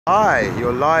Hi,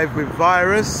 you're live with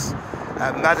Virus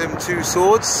at Madame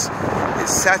Tussauds.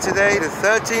 It's Saturday the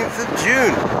 13th of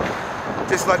June.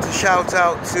 Just like to shout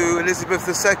out to Elizabeth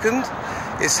II.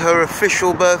 It's her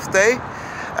official birthday.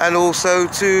 And also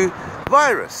to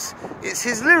Virus. It's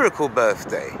his lyrical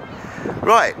birthday.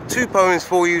 Right, 2 poems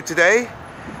for you today.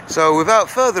 So without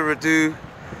further ado,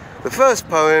 the first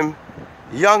poem,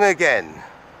 Young Again.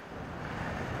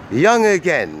 Young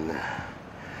again.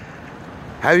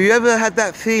 Have you ever had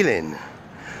that feeling,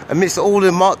 amidst all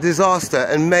the disaster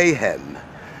and mayhem,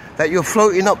 that you're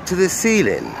floating up to the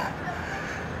ceiling?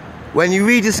 When you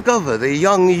rediscover the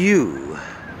young you,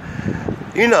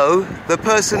 you know, the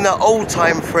person that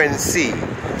old-time friends see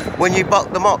when you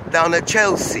buck them up down at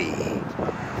Chelsea.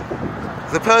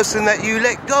 The person that you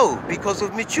let go because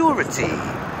of maturity,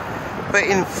 but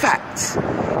in fact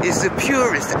is the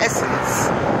purest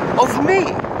essence of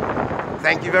me.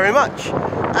 Thank you very much.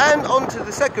 And on to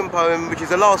the second poem, which is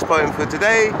the last poem for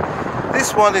today.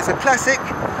 This one is a classic.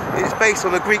 It's based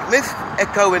on a Greek myth,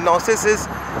 Echo and Narcissus.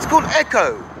 It's called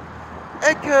Echo.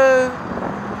 Echo,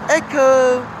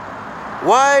 Echo,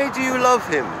 why do you love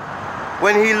him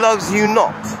when he loves you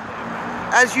not?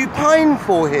 As you pine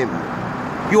for him,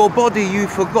 your body you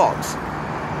forgot,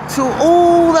 till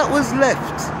all that was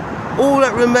left, all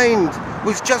that remained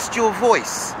was just your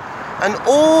voice, and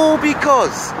all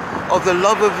because of the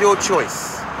love of your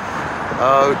choice.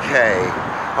 Okay,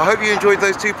 I hope you enjoyed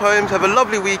those 2 poems. Have a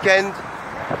lovely weekend.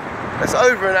 That's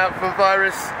over and out from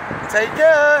Virus. Take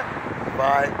care.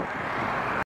 Bye.